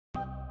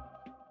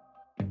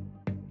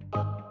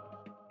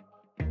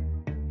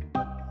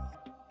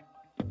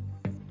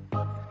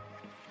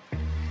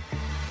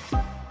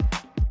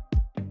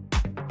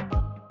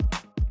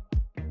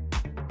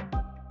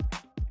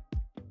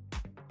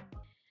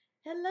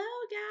Hello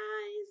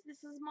guys,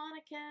 this is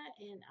Monica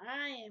and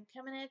I am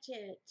coming at you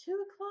at 2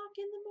 o'clock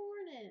in the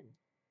morning.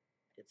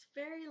 It's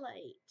very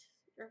late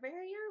or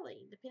very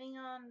early, depending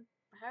on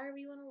however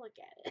you want to look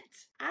at it.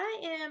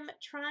 I am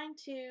trying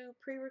to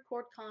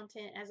pre-record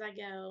content as I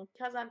go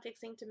because I'm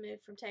fixing to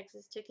move from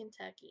Texas to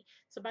Kentucky.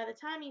 So by the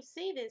time you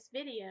see this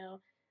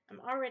video,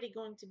 I'm already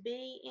going to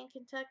be in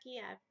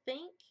Kentucky, I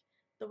think,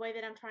 the way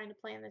that I'm trying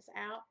to plan this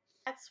out.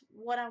 That's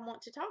what I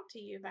want to talk to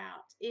you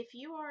about. If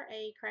you are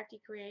a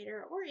crafty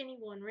creator or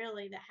anyone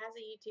really that has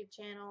a YouTube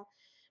channel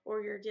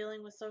or you're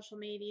dealing with social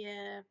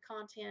media,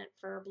 content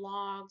for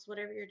blogs,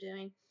 whatever you're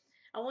doing,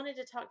 I wanted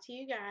to talk to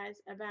you guys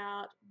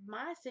about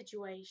my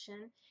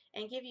situation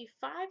and give you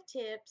 5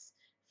 tips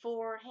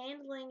for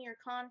handling your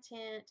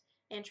content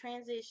and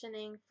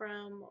transitioning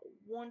from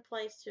one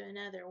place to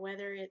another,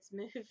 whether it's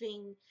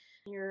moving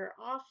your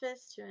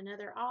office to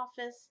another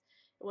office,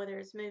 whether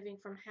it's moving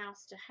from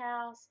house to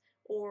house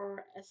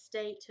or a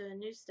state to a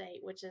new state,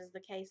 which is the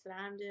case that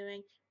I'm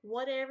doing.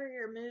 Whatever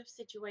your move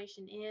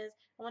situation is,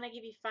 I want to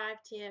give you 5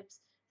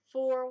 tips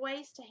for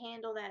ways to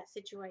handle that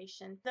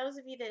situation. Those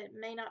of you that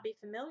may not be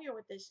familiar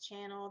with this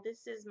channel,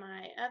 this is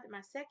my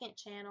second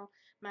channel.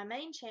 My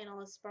main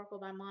channel is Sparkle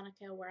by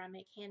Monica, where I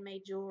make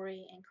handmade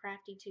jewelry and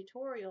crafty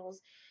tutorials,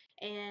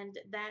 and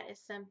that is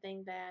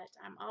something that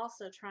I'm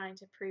also trying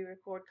to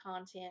pre-record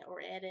content or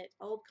edit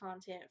old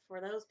content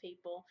for those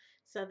people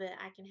so that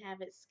I can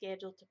have it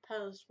scheduled to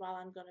post while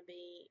I'm going to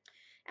be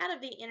out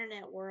of the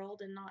internet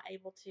world and not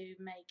able to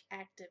make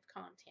active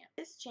content.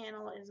 This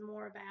channel is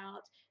more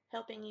about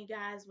helping you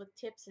guys with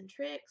tips and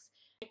tricks,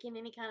 making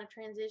any kind of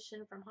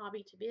transition from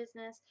hobby to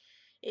business.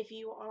 If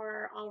you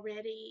are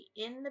already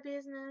in the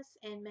business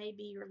and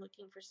maybe you're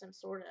looking for some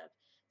sort of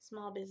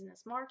small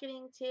business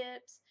marketing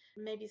tips,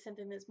 maybe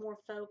something that's more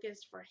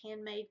focused for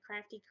handmade,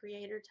 crafty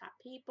creator type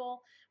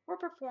people or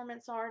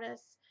performance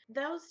artists,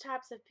 those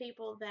types of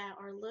people that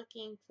are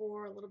looking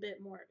for a little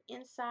bit more of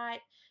insight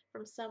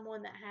from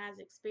someone that has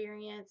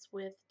experience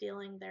with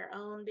dealing their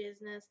own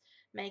business,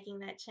 making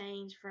that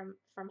change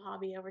from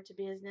hobby over to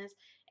business,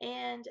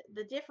 and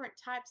the different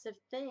types of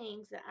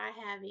things that I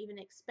have even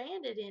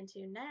expanded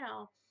into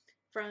now,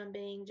 from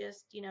being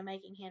just,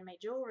 making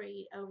handmade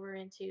jewelry over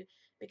into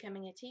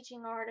becoming a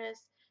teaching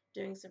artist,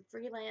 doing some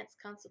freelance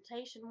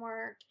consultation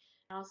work.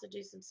 I also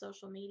do some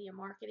social media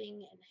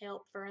marketing and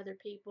help for other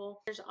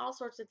people. There's all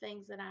sorts of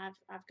things that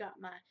I've got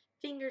my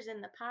fingers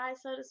in the pie,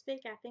 so to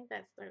speak. I think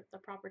that's the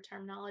proper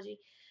terminology.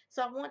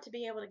 So I want to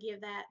be able to give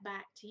that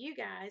back to you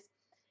guys.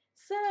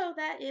 So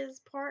that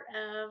is part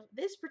of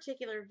this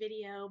particular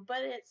video, but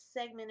it's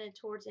segmented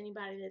towards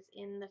anybody that's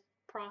in the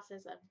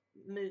process of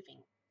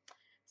moving.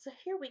 So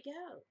here we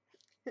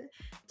go.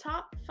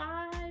 Top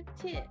 5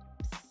 tips.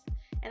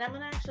 And I'm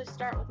going to actually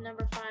start with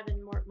number 5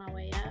 and work my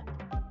way up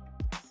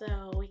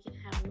so we can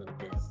have a little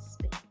bit of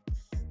suspense.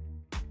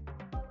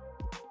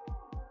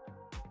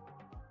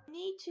 You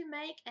need to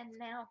make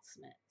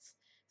announcements.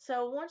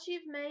 So once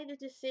you've made the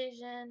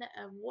decision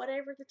of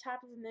whatever the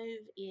type of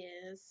move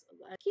is,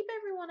 keep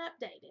everyone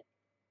updated.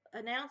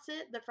 Announce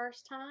it the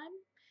first time.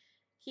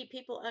 Keep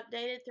people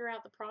updated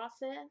throughout the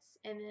process,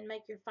 and then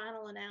make your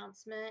final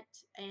announcement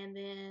and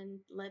then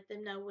let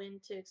them know when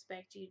to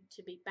expect you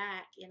to be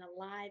back in a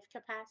live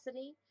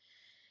capacity.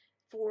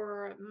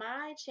 For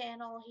my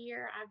channel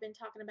here, I've been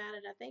talking about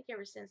it, I think,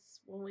 ever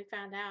since when we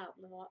found out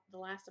the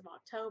last of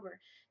October.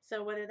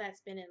 So whether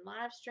that's been in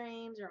live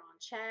streams or on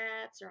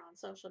chats or on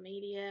social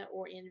media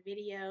or in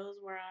videos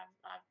where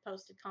I've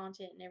posted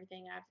content and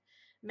everything, I've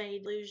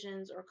made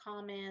allusions or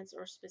comments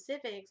or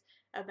specifics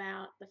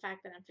about the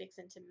fact that I'm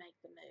fixing to make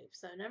the move.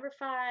 So number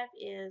 5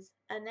 is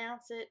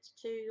announce it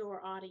to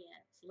your audience.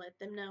 Let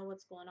them know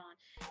what's going on.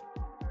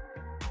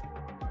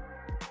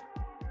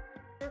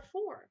 Number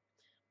 4.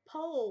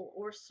 Poll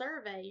or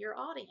survey your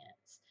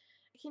audience.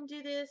 You can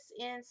do this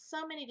in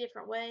so many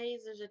different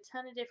ways. There's a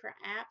ton of different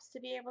apps to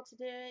be able to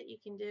do it. You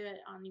can do it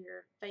on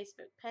your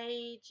Facebook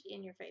page,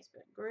 in your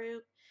Facebook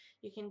group.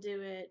 You can do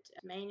it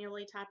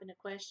manually, type in a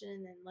question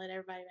and then let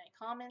everybody make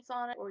comments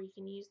on it, or you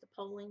can use the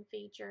polling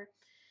feature.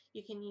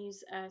 You can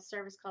use a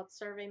service called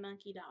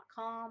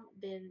surveymonkey.com.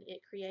 Then it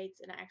creates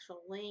an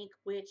actual link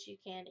which you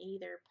can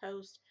either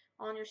post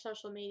on your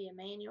social media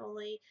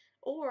manually,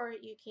 or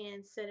you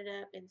can set it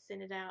up and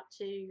send it out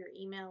to your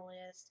email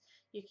list.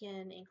 You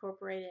can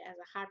incorporate it as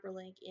a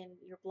hyperlink in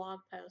your blog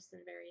posts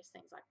and various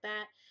things like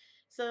that.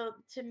 So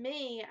to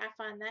me, I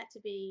find that to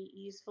be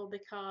useful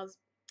because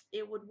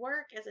it would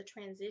work as a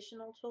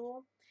transitional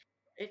tool.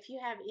 If you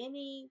have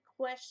any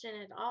question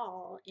at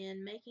all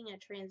in making a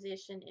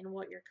transition in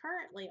what you're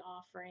currently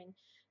offering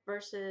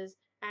versus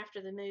after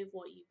the move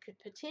what you could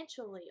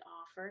potentially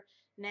offer,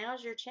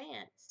 now's your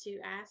chance to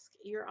ask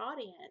your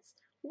audience,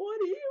 what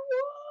do you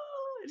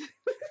want?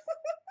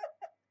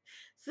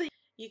 So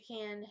you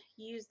can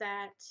use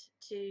that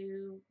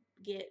to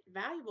get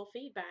valuable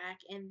feedback.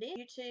 And then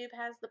YouTube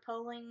has the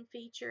polling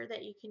feature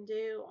that you can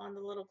do on the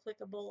little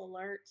clickable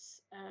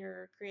alerts.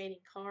 You're creating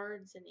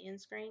cards and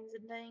end screens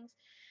and things.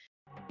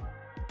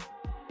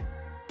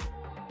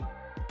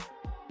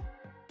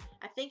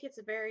 I think it's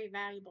a very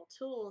valuable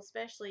tool,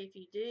 especially if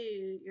you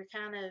do, you're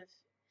kind of,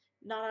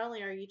 not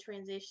only are you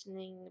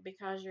transitioning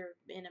because you're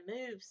in a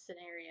move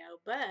scenario,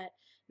 but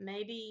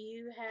maybe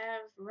you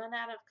have run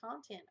out of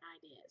content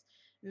ideas.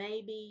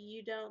 Maybe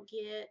you don't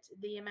get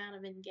the amount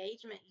of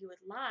engagement you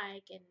would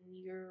like, and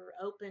you're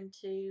open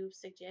to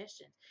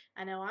suggestions.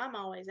 I know I'm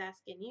always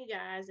asking you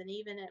guys, and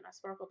even at my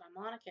Sparkle by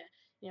Monica,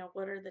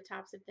 what are the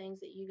types of things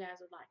that you guys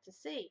would like to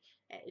see?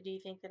 Do you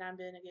think that I'm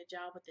doing a good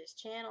job with this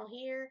channel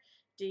here?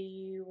 Do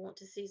you want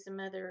to see some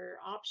other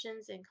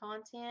options in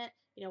content?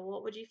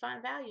 What would you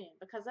find value in?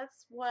 Because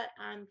that's what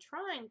I'm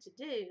trying to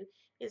do,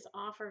 is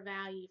offer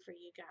value for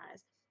you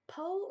guys.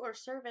 Poll or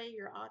survey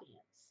your audience.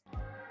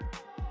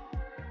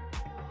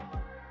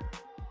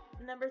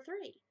 Number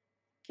 3,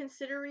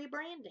 consider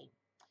rebranding.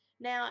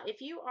 Now,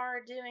 if you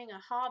are doing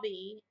a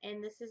hobby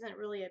and this isn't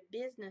really a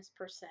business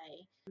per se,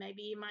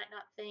 maybe you might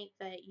not think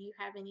that you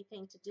have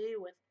anything to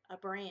do with a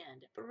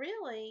brand, but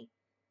really,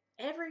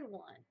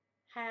 everyone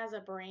has a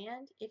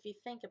brand if you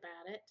think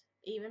about it.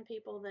 Even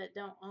people that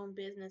don't own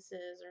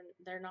businesses, or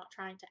they're not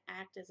trying to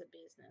act as a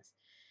business.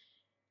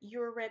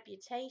 Your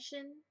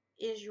reputation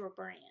is your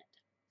brand.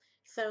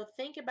 So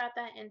think about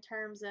that in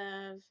terms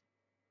of,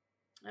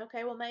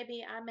 okay, well,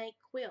 maybe I make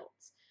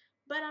quilts,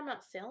 but I'm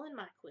not selling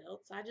my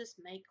quilts. I just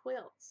make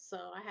quilts. So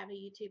I have a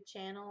YouTube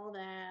channel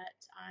that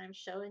I'm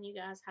showing you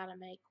guys how to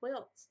make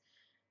quilts,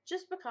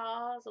 just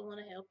because I want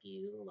to help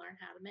you learn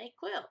how to make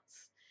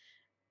quilts.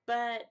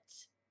 But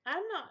I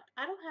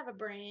don't have a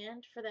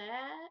brand for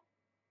that.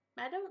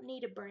 I don't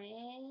need a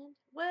brand.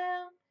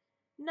 Well,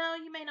 no,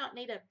 you may not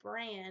need a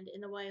brand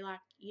in the way like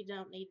you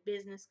don't need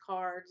business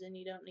cards, and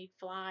you don't need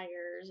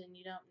flyers, and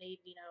you don't need,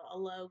 a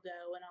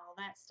logo and all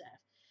that stuff.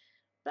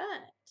 But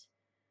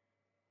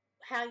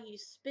how you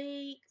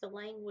speak, the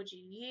language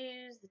you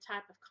use, the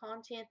type of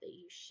content that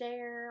you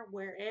share,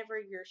 wherever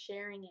you're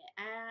sharing it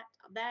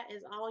at, that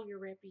is all your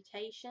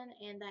reputation,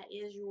 and that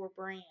is your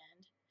brand,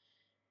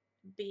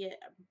 be it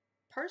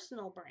a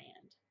personal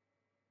brand.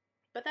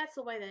 But that's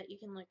the way that you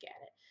can look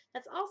at it.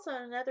 That's also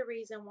another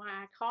reason why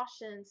I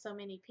caution so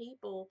many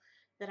people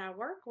that I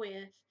work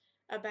with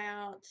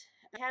about,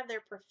 have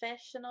their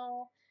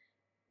professional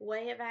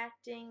way of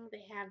acting,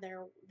 they have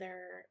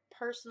their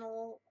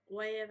personal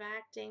way of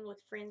acting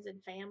with friends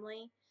and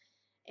family,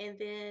 and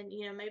then,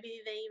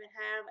 maybe they even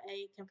have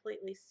a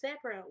completely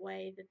separate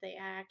way that they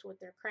act with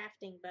their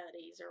crafting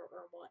buddies, or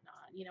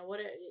whatnot.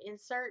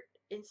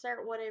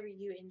 Insert whatever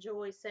you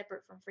enjoy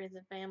separate from friends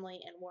and family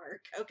and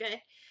work,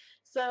 okay?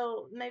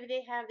 So maybe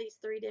they have these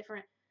 3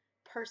 different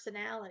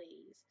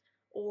personalities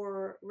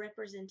or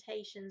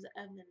representations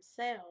of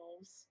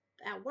themselves.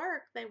 At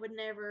work, they would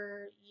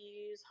never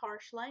use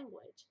harsh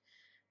language,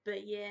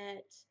 but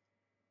yet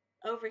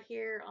over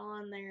here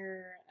on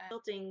their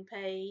quilting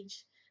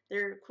page,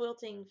 their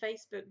quilting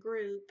Facebook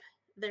group,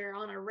 they're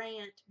on a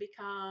rant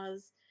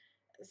because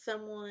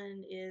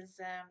someone is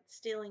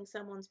stealing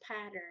someone's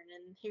pattern,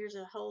 and here's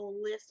a whole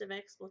list of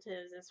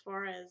expletives as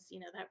far as,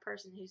 that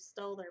person who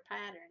stole their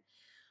pattern.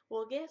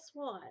 Well, guess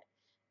what?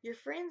 Your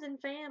friends and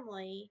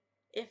family,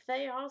 if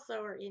they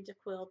also are into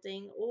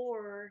quilting,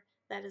 or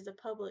that is a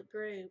public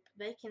group,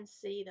 they can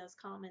see those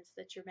comments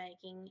that you're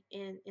making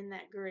in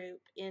that group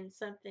in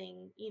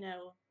something,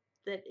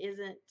 that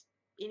isn't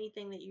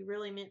anything that you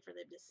really meant for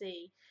them to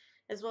see,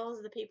 as well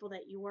as the people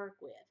that you work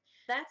with.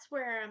 That's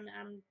where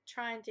I'm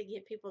trying to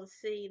get people to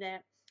see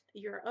that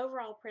your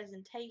overall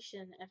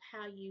presentation of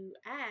how you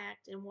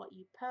act, and what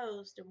you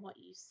post, and what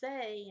you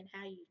say, and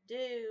how you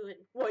do, and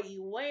what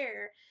you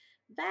wear,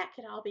 that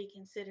could all be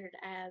considered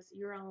as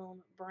your own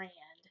brand,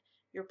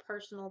 your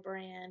personal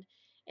brand,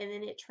 and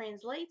then it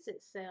translates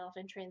itself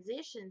and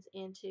transitions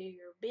into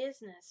your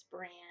business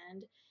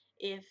brand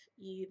if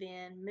you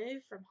then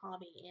move from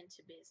hobby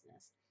into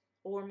business.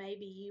 Or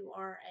maybe you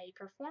are a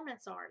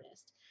performance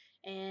artist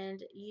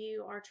and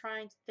you are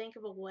trying to think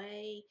of a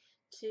way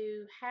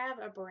to have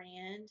a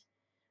brand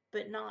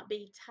but not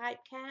be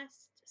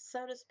typecast,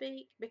 so to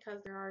speak,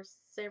 because there are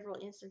several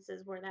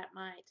instances where that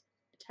might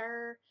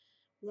deter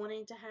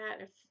wanting to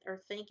have,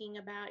 or thinking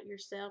about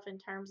yourself in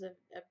terms of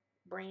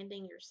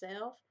branding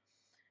yourself.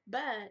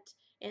 But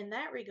in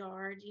that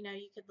regard, you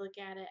could look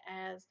at it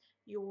as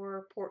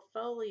your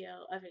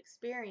portfolio of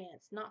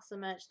experience, not so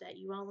much that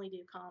you only do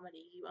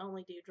comedy, you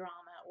only do drama,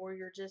 or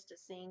you're just a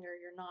singer,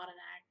 you're not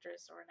an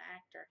actress or an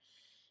actor.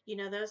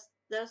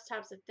 Those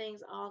types of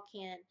things all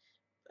can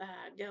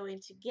go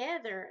in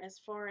together as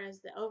far as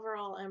the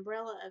overall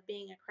umbrella of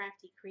being a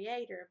crafty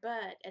creator.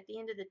 But at the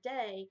end of the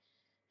day,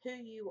 who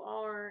you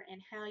are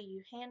and how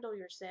you handle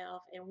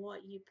yourself and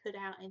what you put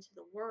out into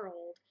the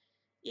world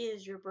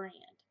is your brand.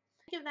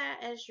 Think of that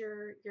as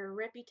your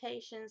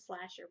reputation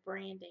 / your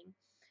branding.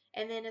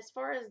 And then as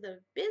far as the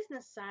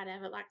business side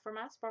of it, like for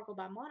my Sparkle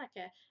by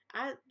Monica,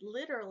 I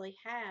literally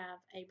have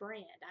a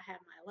brand. I have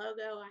my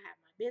logo, I have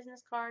my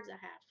business cards, I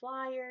have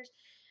flyers,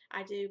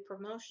 I do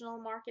promotional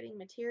marketing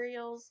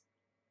materials,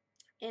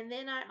 And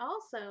then I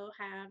also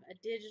have a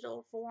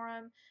digital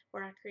forum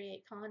where I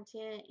create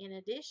content in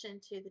addition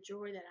to the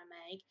jewelry that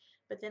I make.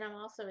 But then I'm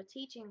also a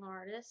teaching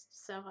artist,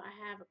 so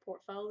I have a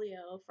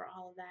portfolio for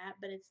all of that,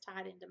 but it's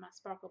tied into my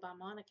Sparkle by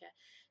Monica.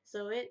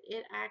 So it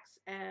acts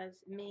as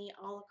me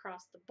all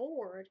across the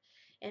board.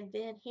 And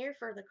then here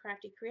for the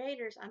Crafty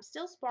Creators, I'm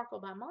still Sparkle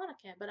by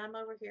Monica, but I'm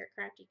over here at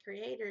Crafty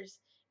Creators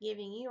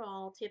giving you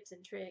all tips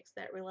and tricks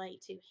that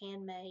relate to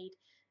handmade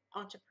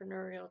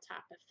entrepreneurial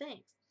type of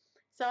things.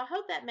 So I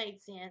hope that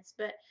made sense,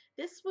 but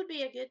this would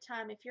be a good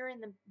time if you're in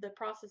the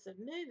process of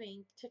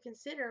moving to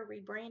consider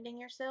rebranding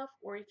yourself,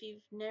 or if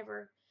you've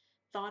never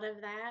thought of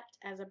that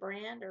as a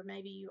brand, or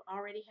maybe you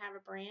already have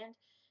a brand,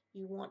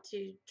 you want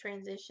to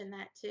transition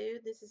that too,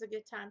 this is a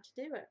good time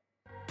to do it.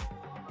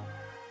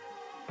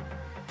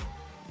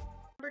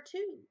 Number 2,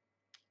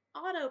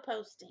 auto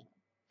posting.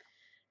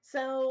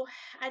 So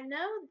I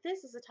know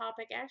this is a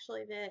topic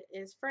actually that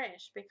is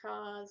fresh,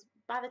 because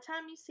by the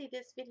time you see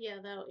this video,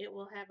 though, it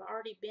will have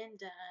already been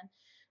done.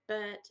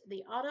 But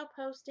the auto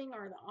posting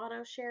or the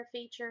auto share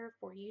feature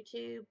for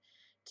YouTube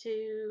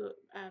to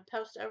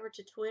post over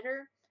to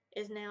Twitter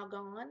is now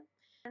gone.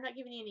 I'm not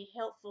giving you any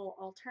helpful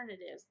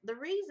alternatives. The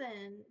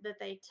reason that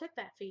they took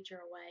that feature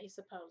away,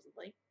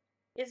 supposedly,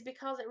 is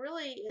because it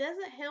really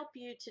doesn't help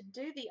you to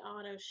do the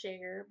auto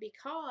share,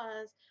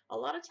 because a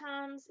lot of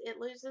times it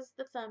loses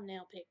the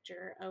thumbnail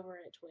picture over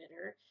at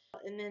Twitter.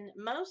 And then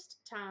most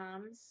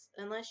times,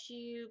 unless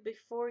you,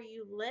 before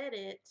you let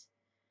it,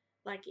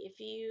 like if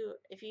you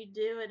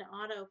do an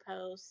auto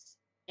post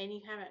and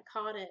you haven't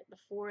caught it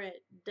before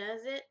it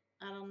does it,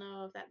 I don't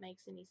know if that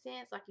makes any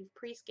sense, like you've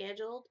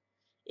pre-scheduled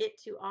it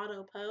to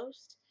auto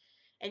post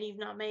and you've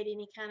not made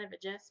any kind of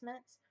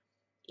adjustments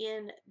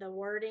in the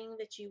wording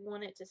that you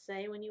want it to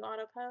say when you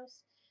auto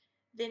post,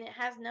 then it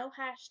has no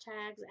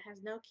hashtags, it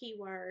has no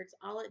keywords.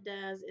 All it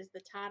does is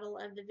the title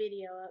of the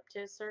video up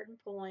to a certain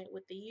point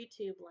with the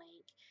YouTube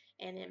link,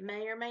 and it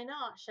may or may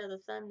not show the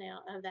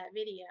thumbnail of that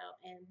video,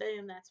 and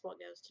boom, that's what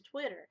goes to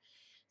Twitter.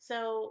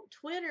 So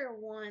Twitter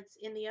wants,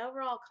 in the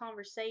overall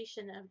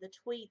conversation of the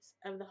tweets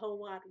of the whole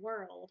wide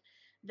world,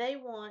 they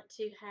want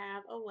to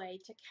have a way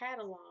to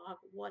catalog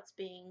what's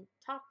being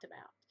talked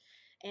about.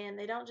 And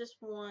they don't just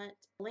want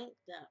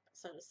linked up,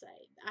 so to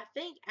say. I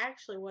think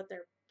actually what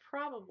they're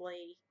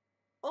probably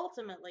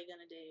ultimately going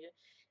to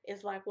do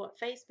is like what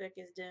Facebook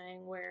is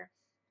doing, where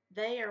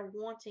they are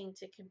wanting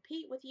to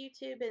compete with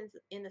YouTube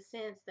in the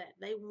sense that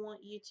they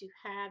want you to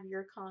have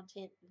your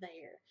content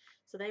there.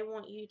 So they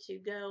want you to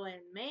go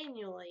and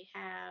manually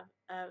have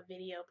a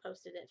video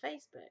posted at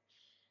Facebook,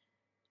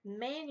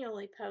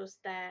 manually post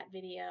that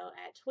video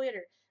at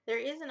Twitter. There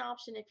is an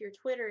option if your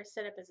Twitter is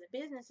set up as a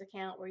business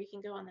account where you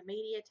can go on the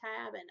media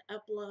tab and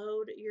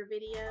upload your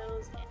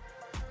videos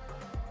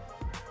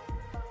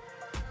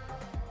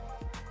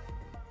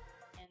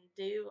and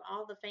do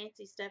all the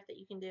fancy stuff that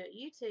you can do at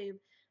YouTube.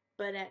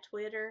 But at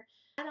Twitter,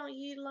 I don't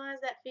utilize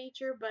that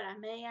feature, but I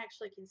may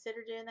actually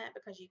consider doing that,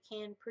 because you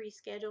can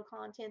pre-schedule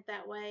content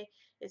that way.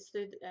 It's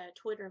through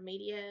Twitter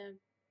media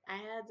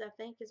ads, I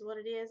think is what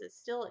it is. It's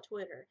still at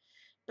Twitter,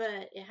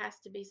 but it has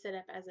to be set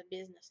up as a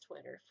business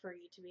Twitter for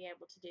you to be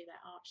able to do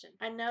that option.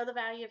 I know the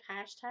value of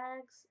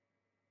hashtags.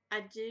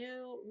 I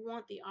do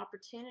want the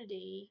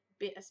opportunity,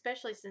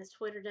 especially since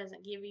Twitter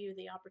doesn't give you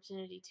the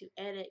opportunity to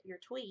edit your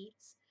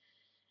tweets.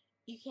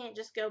 You can't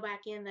just go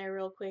back in there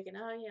real quick and,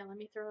 oh yeah, let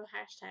me throw a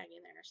hashtag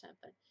in there or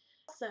something.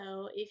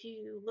 Also, if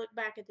you look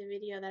back at the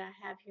video that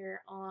I have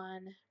here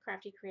on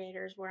Crafty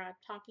Creators where I'm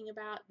talking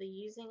about the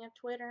using of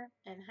Twitter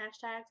and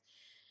hashtags,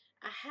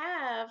 I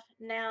have,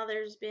 now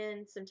there's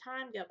been some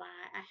time go by,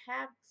 I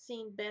have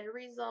seen better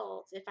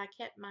results if I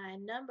kept my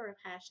number of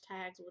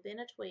hashtags within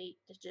a tweet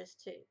to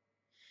just 2.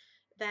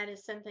 That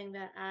is something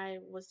that I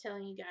was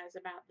telling you guys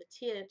about, the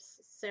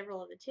tips,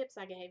 several of the tips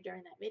I gave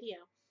during that video,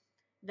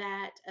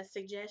 that a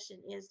suggestion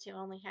is to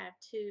only have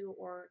 2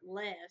 or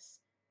less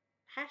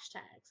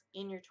hashtags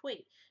in your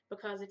tweet,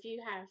 because if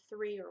you have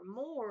 3 or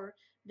more,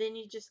 then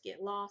you just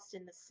get lost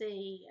in the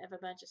sea of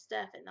a bunch of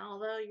stuff. And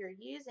although you're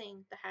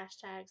using the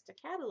hashtags to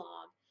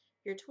catalog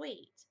your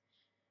tweet,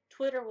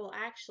 Twitter will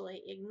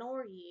actually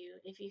ignore you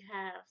if you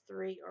have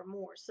 3 or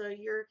more. So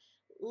you're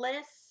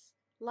less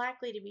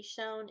likely to be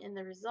shown in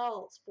the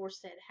results for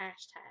said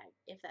hashtag,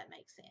 if that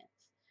makes sense.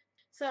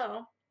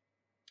 So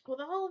with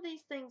all of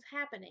these things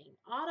happening,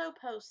 auto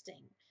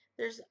posting,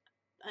 there's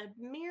a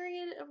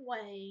myriad of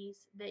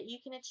ways that you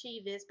can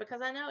achieve this,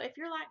 because I know if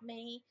you're like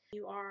me,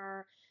 you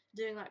are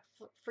doing like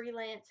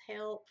freelance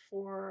help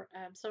for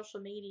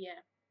social media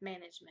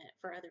management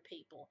for other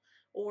people,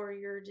 or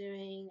you're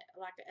doing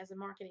like as a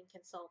marketing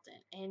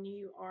consultant and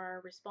you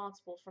are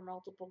responsible for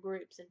multiple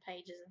groups and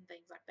pages and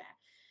things like that.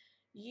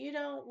 You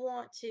don't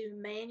want to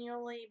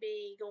manually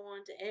be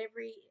going to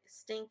every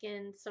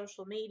stinking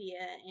social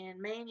media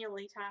and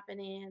manually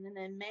typing in and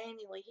then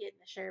manually hitting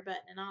the share button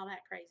and all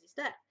that crazy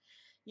stuff.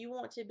 You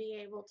want to be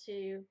able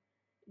to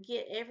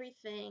get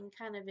everything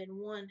kind of in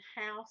one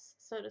house,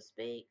 so to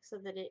speak, so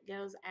that it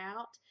goes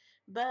out,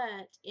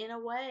 but in a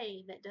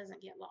way that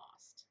doesn't get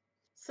lost.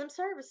 Some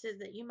services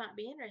that you might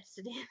be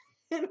interested in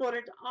in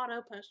order to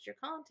auto post your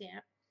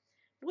content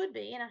would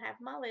be, and I have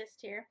my list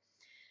here,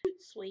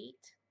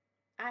 Hootsuite.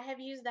 I have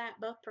used that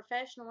both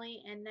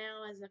professionally and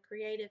now as a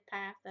creative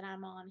path that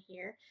I'm on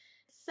here.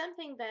 It's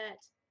something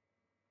that,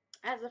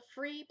 as a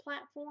free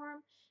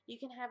platform, you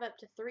can have up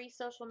to 3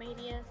 social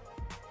medias.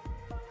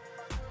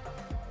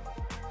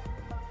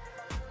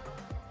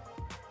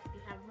 If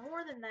you have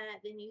more than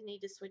that, then you need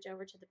to switch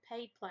over to the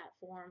paid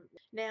platform.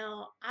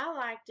 Now, I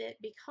liked it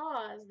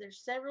because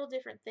there's several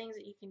different things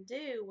that you can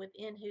do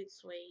within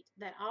Hootsuite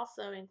that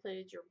also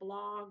includes your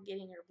blog,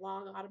 getting your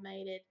blog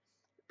automated,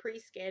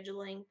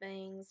 pre-scheduling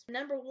things.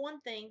 Number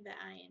one thing that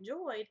I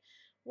enjoyed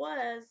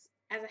was,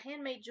 as a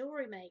handmade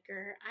jewelry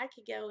maker, I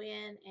could go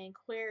in and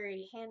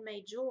query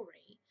handmade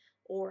jewelry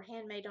or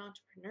handmade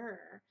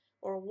entrepreneur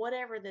or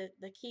whatever the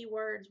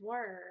keywords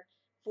were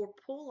for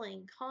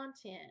pulling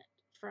content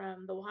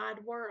from the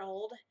wide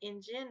world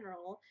in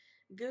general,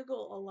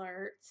 Google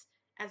alerts,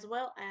 as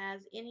well as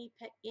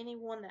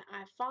anyone that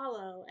I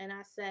follow, and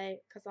I say,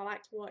 because I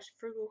like to watch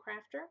Frugal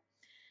Crafter,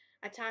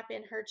 I type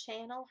in her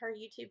channel, her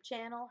YouTube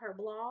channel, her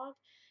blog,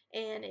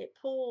 and it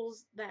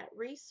pulls that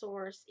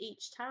resource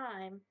each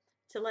time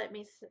to let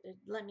me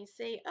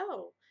see,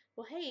 oh,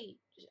 well, hey,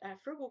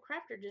 Frugal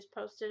Crafter just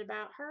posted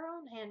about her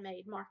own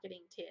handmade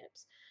marketing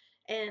tips,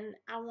 and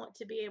I want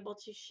to be able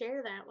to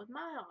share that with my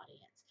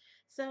audience.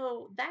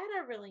 So that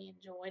I really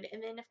enjoyed.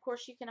 And then, of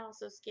course, you can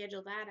also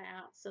schedule that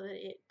out so that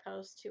it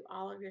posts to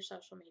all of your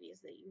social medias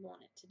that you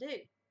want it to do.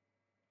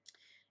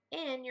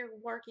 And you're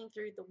working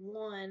through the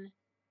one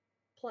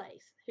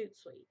place,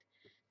 Hootsuite.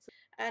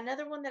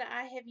 Another one that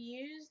I have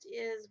used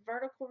is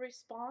Vertical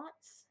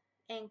Response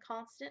and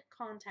Constant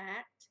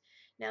Contact.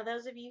 Now,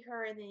 those of you who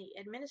are in the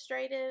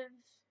administrative,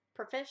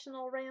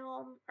 professional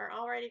realm are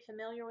already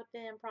familiar with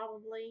them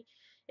probably.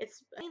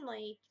 It's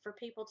mainly for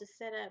people to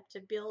set up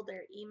to build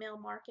their email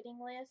marketing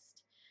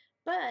list,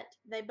 but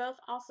they both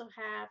also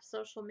have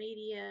social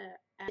media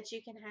that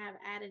you can have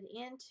added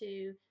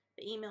into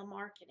the email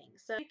marketing.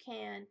 So you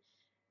can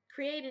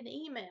create an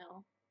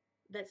email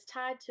that's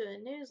tied to a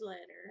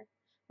newsletter,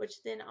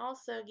 which then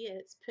also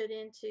gets put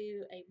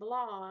into a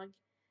blog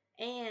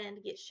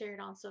and gets shared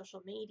on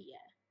social media.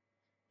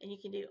 And you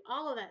can do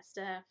all of that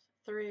stuff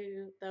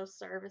through those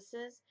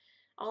services.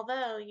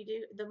 Although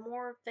the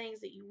more things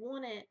that you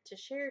want it to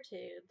share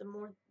to, the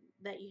more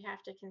that you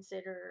have to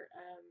consider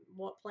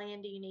what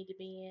plan do you need to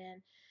be in,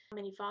 how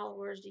many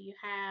followers do you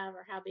have,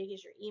 or how big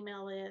is your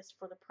email list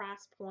for the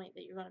price point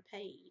that you're going to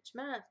pay each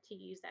month to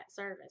use that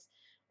service.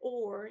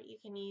 Or you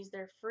can use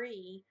their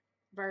free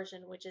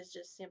version, which is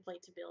just simply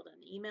to build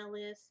an email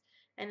list,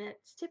 and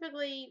it's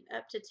typically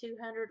up to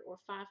 200 or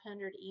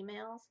 500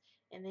 emails,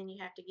 and then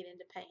you have to get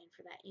into paying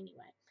for that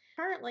anyway.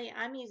 Currently,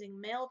 I'm using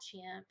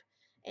MailChimp,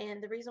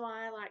 and the reason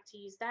why I like to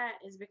use that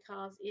is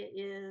because it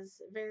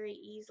is very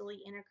easily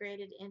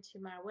integrated into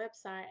my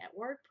website at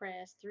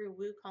WordPress through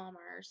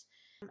WooCommerce.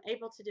 I'm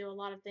able to do a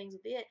lot of things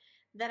with it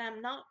that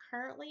I'm not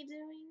currently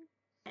doing.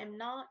 I'm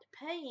not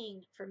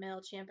paying for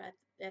MailChimp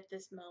at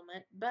this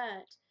moment,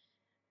 but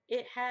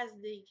it has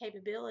the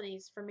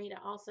capabilities for me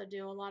to also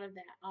do a lot of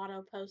that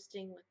auto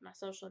posting with my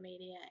social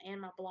media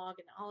and my blog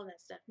and all of that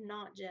stuff,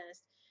 not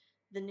just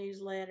the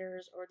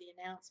newsletters or the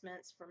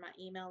announcements for my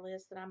email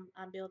list that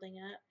I'm building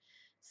up.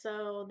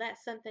 So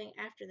that's something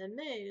after the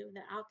move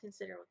that I'll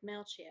consider with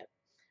MailChimp.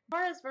 As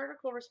far as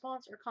vertical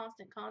response or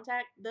constant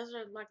contact, those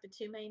are like the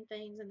two main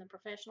things in the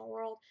professional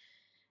world.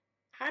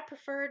 I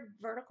preferred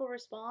vertical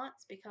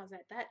response because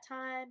at that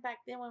time, back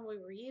then when we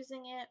were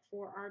using it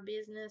for our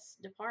business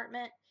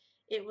department,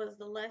 it was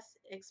the less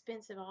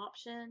expensive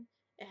option.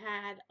 It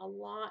had a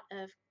lot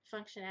of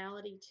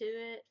functionality to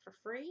it for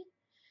free.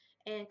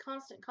 And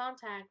Constant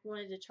Contact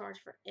wanted to charge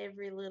for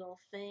every little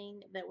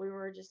thing that we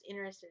were just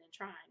interested in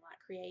trying, like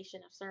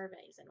creation of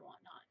surveys and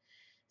whatnot.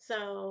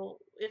 So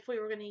if we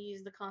were going to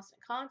use the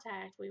Constant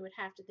Contact, we would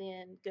have to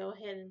then go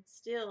ahead and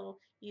still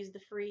use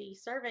the free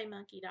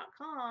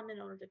surveymonkey.com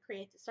in order to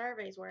create the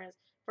surveys, whereas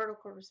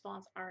Vertical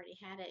Response already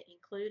had it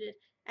included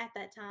at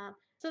that time.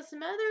 So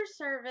some other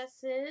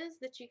services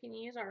that you can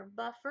use are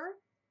Buffer,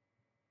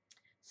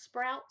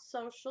 Sprout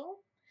Social.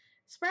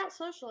 Sprout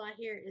Social, I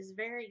hear, is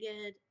very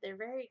good. They're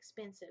very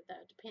expensive, though,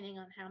 depending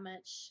on how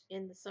much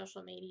in the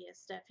social media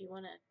stuff you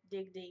want to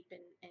dig deep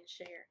and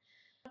share.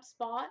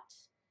 HubSpot,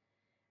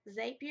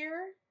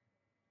 Zapier,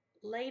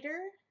 Later,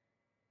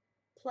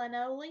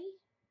 Planoly,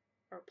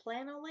 or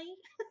Planoly,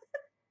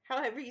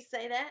 however you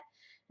say that.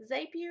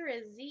 Zapier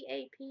is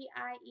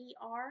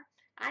Zapier.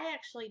 I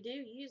actually do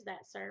use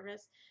that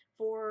service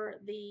for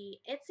the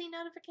Etsy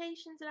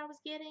notifications that I was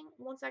getting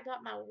once I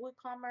got my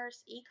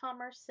WooCommerce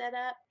e-commerce set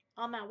up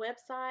on my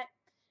website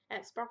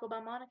at Sparkle by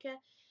Monica.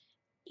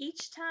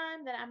 Each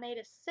time that I made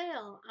a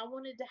sale, I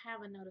wanted to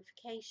have a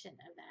notification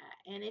of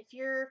that. And if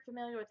you're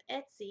familiar with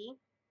Etsy,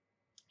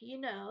 you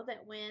know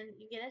that when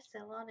you get a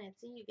sale on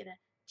Etsy, you get a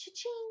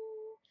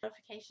cha-ching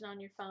notification on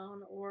your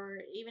phone or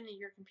even in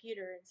your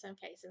computer in some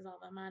cases,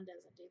 although mine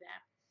doesn't do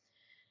that.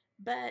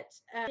 But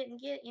I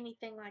didn't get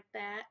anything like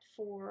that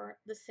for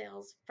the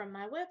sales from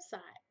my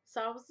website. So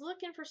I was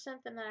looking for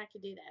something that I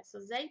could do that. So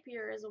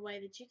Zapier is a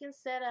way that you can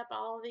set up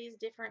all of these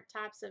different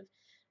types of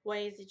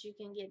ways that you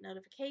can get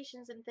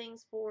notifications and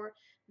things, for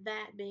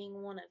that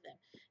being one of them.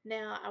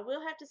 Now, I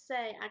will have to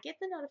say, I get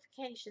the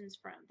notifications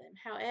from them.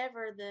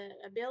 However, the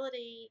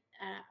ability,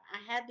 I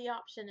had the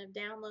option of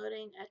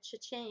downloading a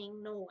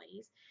cha-ching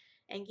noise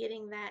and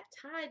getting that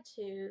tied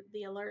to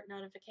the alert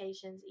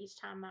notifications each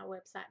time my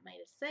website made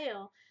a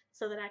sale,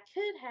 so that I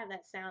could have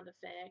that sound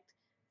effect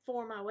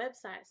for my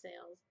website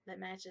sales that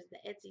matches the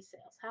Etsy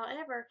sales.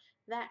 However,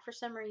 that for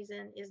some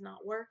reason is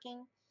not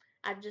working.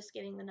 I'm just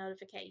getting the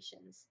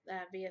notifications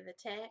via the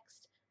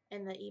text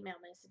and the email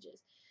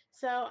messages.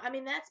 So, I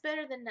mean, that's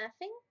better than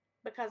nothing,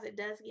 because it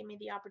does give me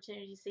the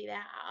opportunity to see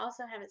that. I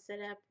also have it set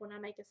up when I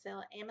make a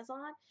sale at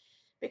Amazon,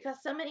 because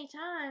so many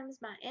times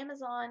my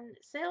Amazon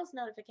sales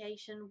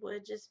notification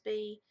would just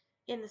be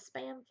in the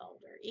spam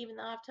folder, even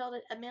though I've told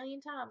it a million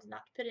times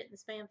not to put it in the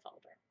spam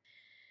folder.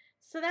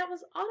 So that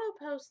was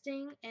auto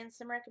posting and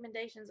some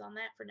recommendations on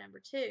that for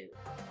number 2.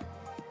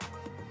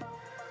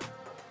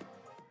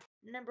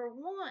 Number 1,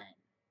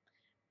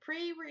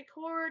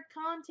 pre-record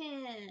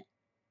content.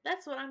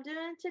 That's what I'm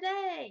doing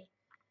today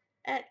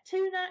at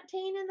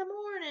 2:19 in the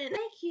morning.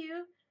 Thank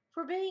you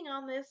for being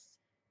on this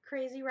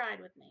crazy ride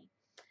with me.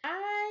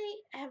 I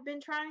have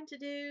been trying to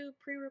do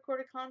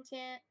pre-recorded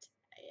content.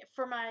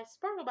 For my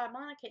Sparkle by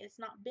Monica, it's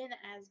not been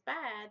as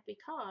bad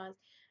because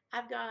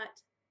I've got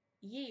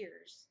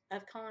years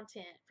of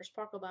content for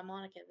Sparkle by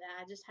Monica that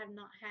I just have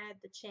not had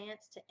the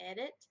chance to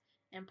edit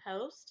and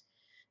post.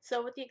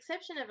 So with the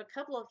exception of a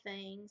couple of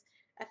things,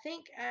 I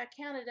think I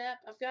counted up,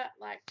 I've got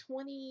like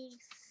 22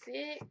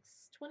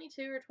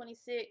 or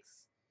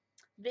 26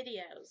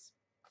 videos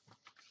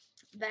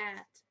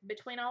that,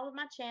 between all of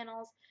my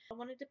channels, I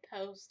wanted to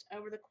post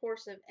over the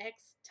course of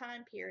X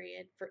time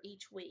period for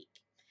each week.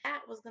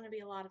 That was going to be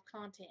a lot of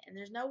content, and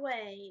there's no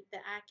way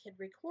that I could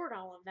record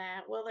all of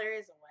that. Well, there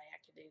is a way I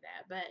could do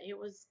that, but it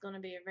was going to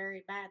be a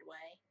very bad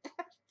way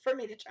for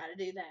me to try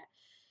to do that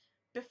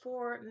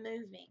before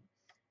moving.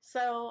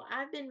 So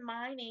I've been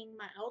mining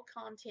my old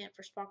content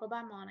for Sparkle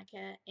by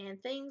Monica and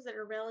things that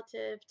are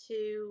relative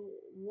to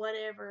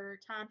whatever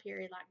time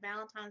period, like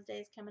Valentine's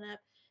Day is coming up,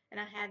 and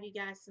I have you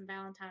guys some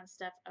Valentine's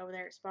stuff over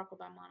there at Sparkle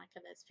by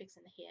Monica that's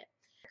fixing to hit.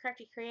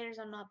 Crafty Creators,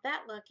 I'm not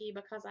that lucky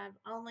because I've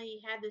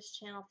only had this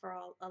channel for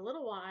a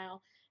little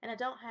while, and I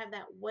don't have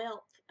that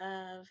wealth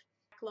of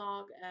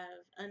backlog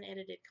of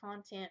unedited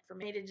content for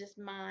me to just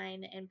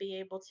mine and be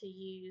able to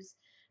use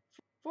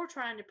for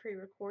trying to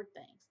pre-record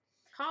things.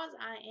 Because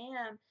I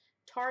am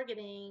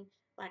targeting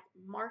like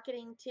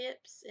marketing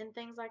tips and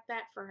things like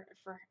that for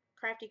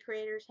crafty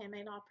creators,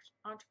 handmade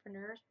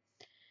entrepreneurs,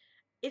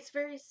 it's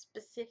very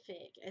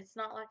specific. It's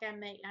not like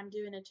I'm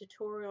doing a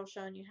tutorial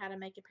showing you how to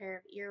make a pair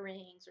of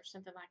earrings or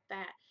something like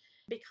that.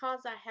 Because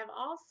I have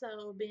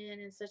also been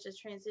in such a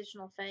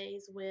transitional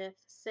phase with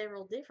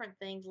several different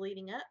things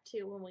leading up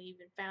to when we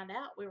even found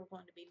out we were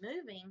going to be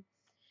moving,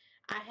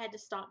 I had to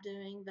stop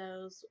doing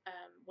those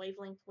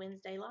Wavelength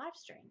Wednesday live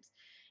streams.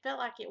 Felt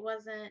like it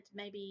wasn't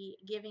maybe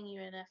giving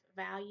you enough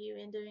value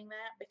in doing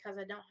that, because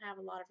I don't have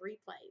a lot of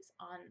replays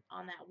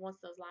on that once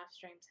those live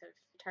streams have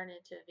turned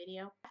into a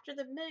video. After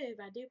the move,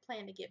 I do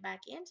plan to get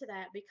back into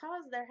that,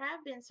 because there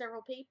have been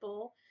several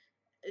people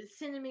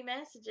sending me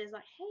messages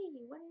like, hey,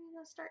 when are you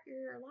going to start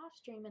your live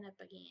streaming up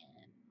again?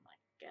 I'm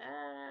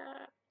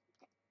like,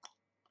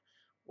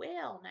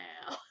 well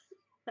now.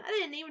 I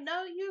didn't even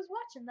know you was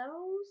watching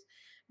those,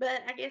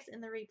 but I guess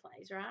in the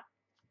replays, right?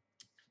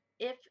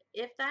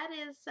 If that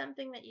is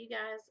something that you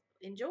guys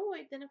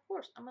enjoyed, then of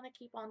course I'm going to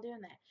keep on doing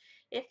that.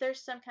 If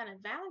there's some kind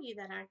of value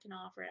that I can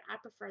offer, I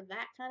prefer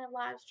that kind of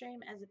live stream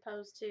as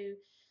opposed to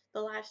the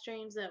live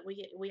streams that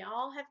we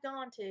all have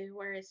gone to,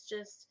 where it's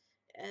just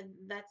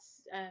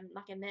that's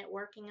like a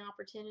networking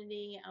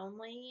opportunity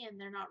only,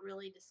 and they're not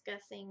really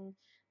discussing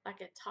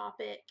like a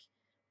topic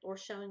or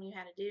showing you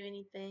how to do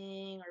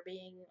anything or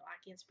being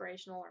like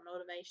inspirational or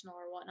motivational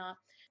or whatnot.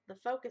 The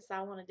focus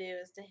I want to do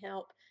is to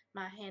help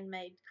my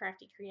handmade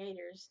crafty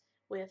creators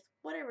with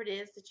whatever it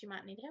is that you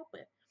might need help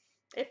with,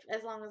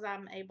 as long as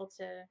I'm able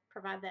to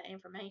provide that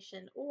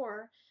information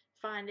or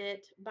find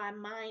it by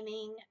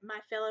mining my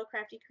fellow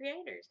crafty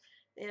creators.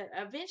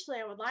 Eventually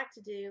I would like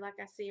to do like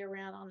I see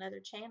around on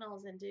other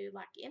channels and do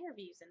like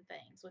interviews and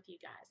things with you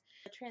guys.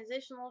 The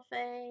transitional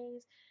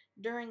phase,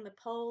 during the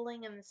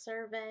polling and the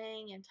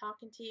surveying and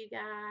talking to you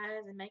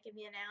guys and making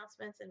the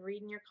announcements and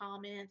reading your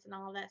comments and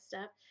all of that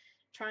stuff,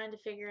 trying to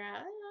figure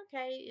out,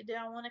 okay, do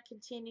I want to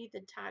continue the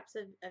types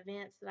of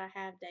events that I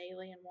have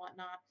daily and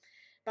whatnot.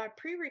 By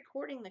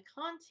pre-recording the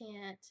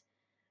content,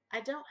 I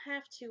don't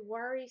have to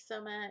worry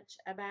so much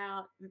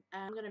about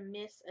I'm going to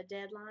miss a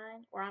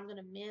deadline, or I'm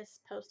going to miss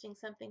posting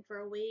something for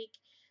a week.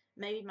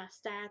 Maybe my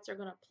stats are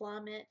going to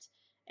plummet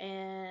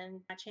and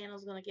my channel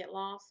is going to get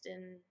lost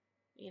in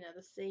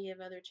the sea of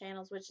other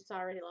channels, which it's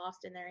already lost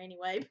in there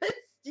anyway. But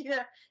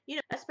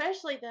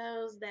especially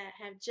those that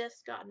have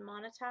just gotten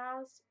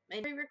monetized,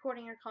 and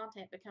pre-recording your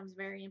content becomes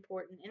very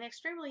important and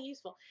extremely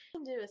useful. You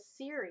can do a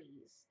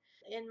series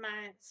In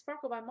my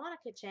Sparkle by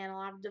Monica channel,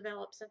 I've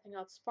developed something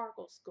called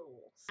Sparkle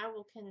School. I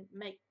will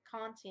make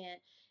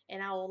content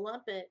and I will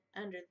lump it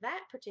under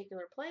that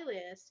particular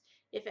playlist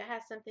if it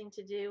has something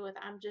to do with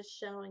I'm just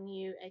showing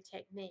you a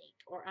technique,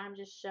 or I'm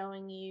just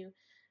showing you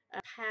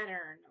a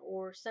pattern,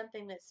 or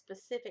something that's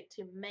specific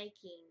to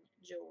making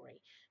jewelry.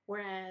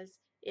 Whereas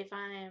if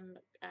I am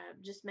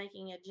just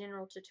making a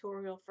general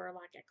tutorial for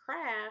like a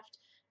craft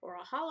or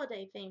a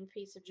holiday themed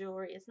piece of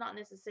jewelry, it's not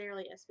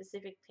necessarily a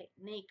specific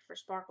technique for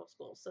Sparkle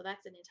School. So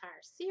that's an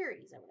entire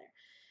series over there.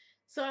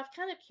 So I've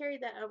kind of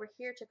carried that over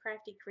here to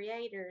Crafty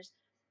Creators,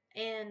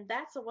 and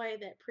that's a way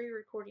that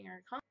pre-recording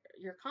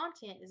your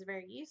content is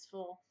very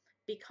useful,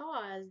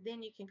 because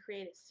then you can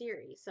create a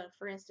series. So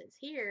for instance,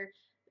 here,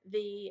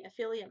 the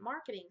affiliate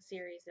marketing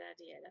series that I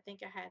did, I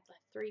think I had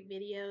like 3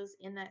 videos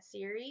in that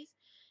series,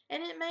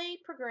 and it may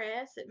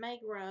progress, it may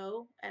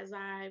grow as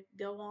I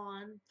go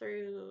on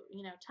through,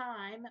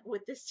 time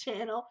with this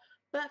channel,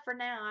 but for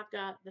now I've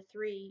got the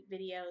 3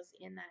 videos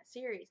in that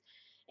series.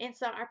 And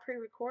so I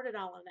pre-recorded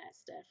all of that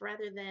stuff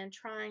rather than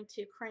trying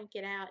to crank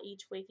it out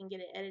each week and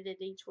get it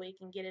edited each week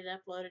and get it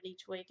uploaded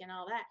each week and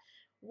all that.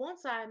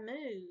 Once I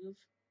move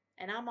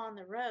and I'm on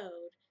the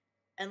road,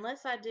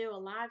 unless I do a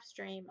live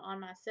stream on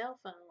my cell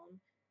phone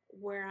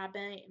where I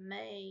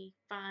may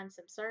find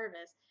some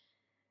service,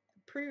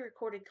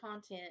 pre-recorded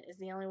content is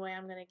the only way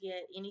I'm going to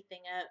get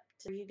anything up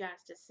for you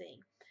guys to see.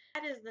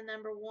 That is the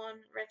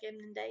 #1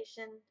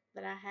 recommendation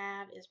that I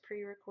have, is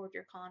pre-record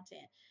your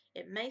content.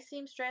 It may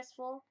seem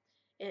stressful,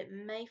 it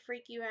may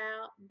freak you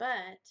out,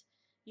 but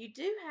you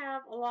do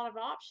have a lot of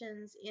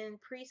options in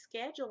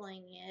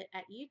pre-scheduling it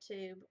at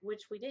YouTube,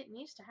 which we didn't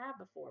used to have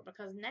before,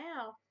 because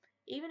now,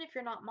 even if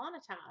you're not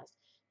monetized,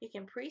 you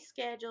can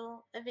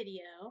pre-schedule a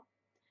video.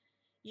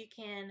 You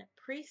can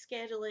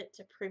pre-schedule it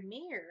to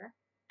premiere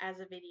as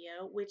a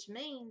video, which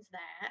means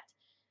that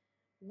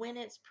when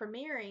it's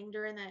premiering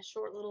during that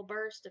short little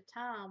burst of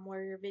time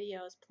where your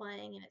video is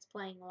playing and it's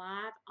playing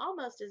live,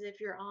 almost as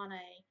if you're on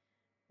a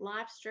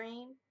live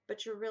stream,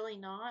 but you're really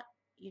not.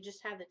 You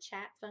just have the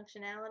chat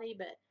functionality,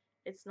 but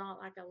it's not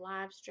like a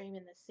live stream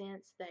in the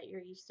sense that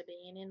you're used to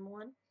being in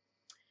one.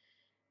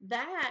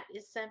 That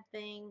is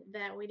something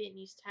that we didn't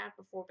used to have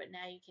before, but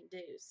now you can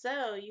do.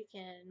 So you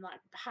can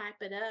like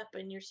hype it up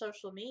in your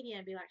social media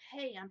and be like,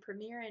 hey, I'm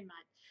premiering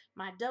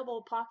my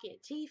double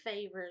pocket tea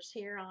favors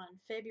here on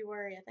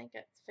February, I think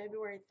it's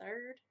February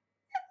 3rd.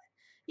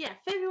 Yeah,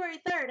 February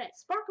 3rd at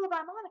Sparkle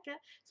by Monica.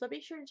 So be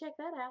sure to check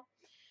that out.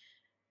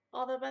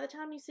 Although by the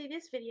time you see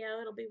this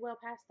video, it'll be well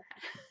past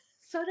that.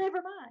 So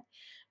never mind.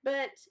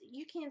 But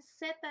you can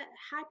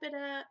hype it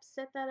up,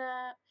 set that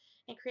up,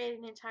 and create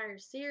an entire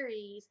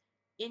series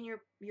in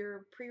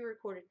your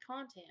pre-recorded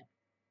content,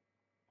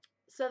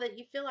 so that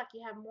you feel like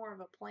you have more of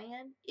a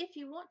plan, if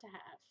you want to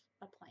have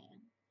a plan.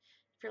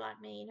 If you're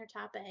like me and you're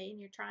type A and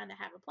you're trying to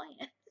have a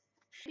plan.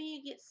 Maybe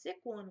you get sick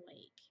one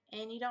week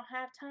and you don't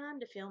have time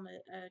to film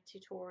a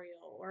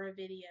tutorial or a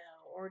video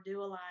or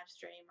do a live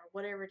stream or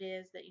whatever it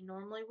is that you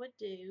normally would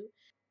do.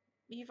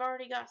 You've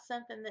already got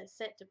something that's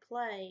set to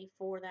play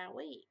for that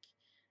week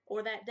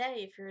or that day.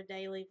 If you're a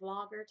daily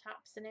vlogger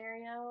type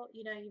scenario,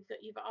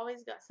 you've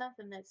always got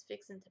something that's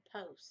fixing to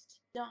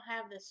post. You don't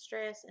have the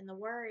stress and the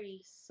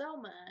worry so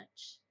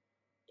much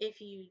if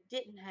you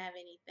didn't have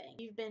anything.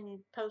 You've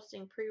been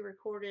posting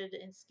pre-recorded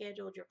and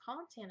scheduled your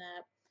content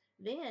up,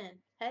 then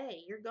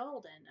hey, you're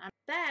golden.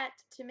 That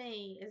to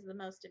me is the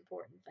most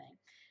important thing.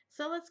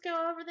 So let's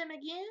go over them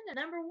again.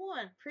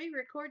 #1,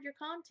 pre-record your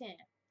content.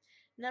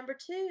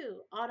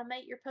 #2,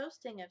 automate your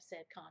posting of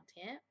said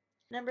content.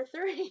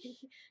 #3,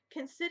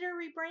 consider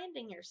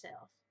rebranding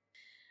yourself.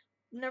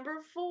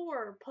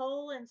 #4,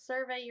 poll and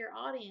survey your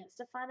audience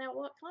to find out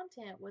what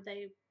content would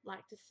they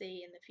like to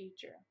see in the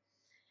future.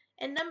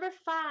 And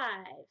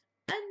 #5,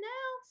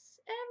 announce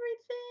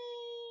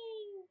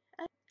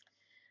everything.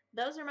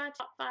 Those are my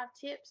top 5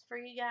 tips for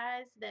you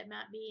guys that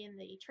might be in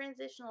the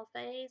transitional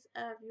phase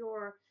of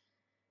your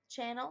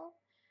channel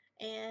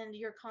and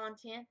your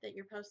content that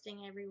you're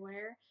posting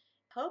everywhere.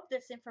 Hope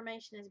this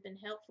information has been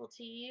helpful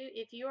to you.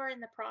 If you are in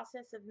the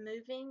process of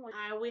moving,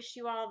 I wish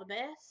you all the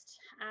best.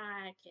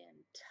 I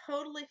can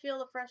totally feel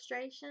the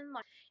frustration.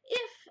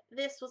 If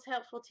this was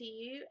helpful to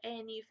you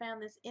and you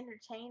found this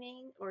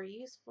entertaining or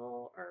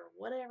useful or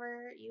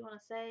whatever you want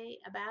to say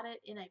about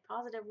it in a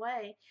positive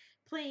way,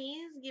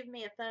 please give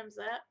me a thumbs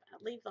up,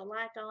 leave a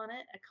like on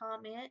it, a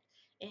comment,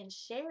 and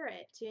share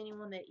it to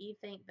anyone that you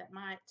think that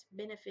might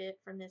benefit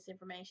from this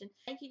information.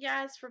 Thank you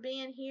guys for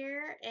being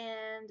here,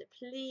 and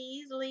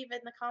please leave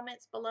in the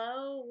comments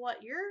below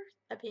what your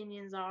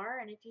opinions are,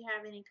 and if you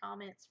have any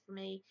comments for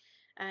me,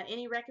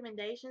 any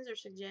recommendations or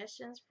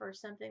suggestions for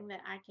something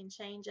that I can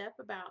change up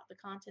about the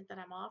content that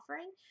I'm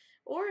offering,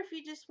 or if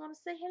you just want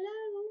to say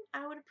hello,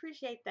 I would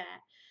appreciate that.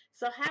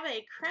 So have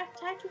a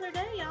craftacular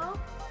day, y'all.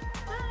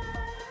 Bye!